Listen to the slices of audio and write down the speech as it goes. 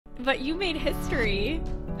But you made history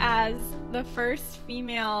as the first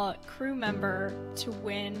female crew member to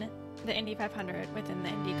win the Indy 500 within the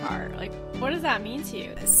IndyCar. Like, what does that mean to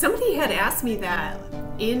you? Somebody had asked me that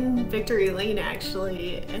in Victory Lane,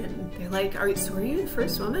 actually, and they're like, were you the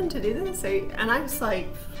first woman to do this? And I was like,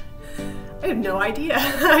 I have no idea.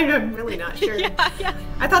 I'm really not sure. Yeah.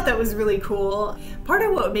 I thought that was really cool. Part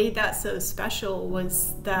of what made that so special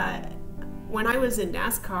was that when I was in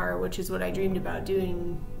NASCAR, which is what I dreamed about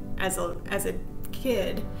doing as a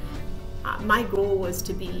kid, my goal was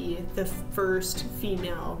to be the first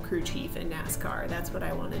female crew chief in NASCAR. That's what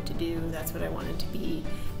I wanted to do. That's what I wanted to be.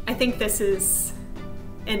 I think this is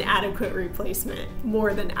an adequate replacement,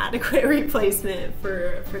 more than adequate replacement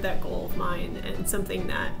for that goal of mine, and something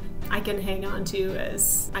that I can hang on to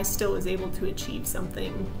as I still was able to achieve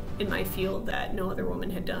something in my field that no other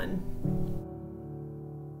woman had done.